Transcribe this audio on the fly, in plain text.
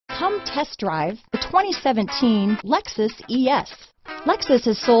Come test drive the 2017 Lexus ES. Lexus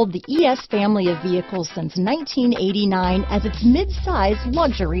has sold the ES family of vehicles since 1989 as its mid-size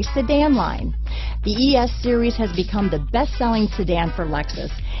luxury sedan line. The ES series has become the best-selling sedan for Lexus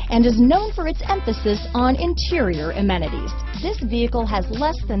and is known for its emphasis on interior amenities. This vehicle has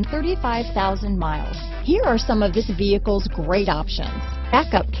less than 35,000 miles. Here are some of this vehicle's great options: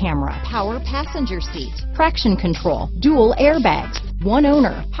 backup camera, power passenger seat, traction control, dual airbags, one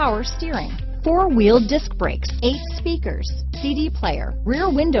owner, power steering, four-wheel disc brakes, 8 speakers, CD player, rear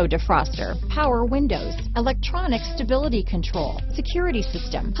window defroster, power windows, electronic stability control, security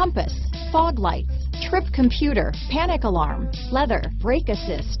system, compass, fog lights, trip computer, panic alarm, leather, brake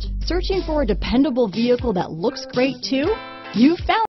assist. Searching for a dependable vehicle that looks great too? You found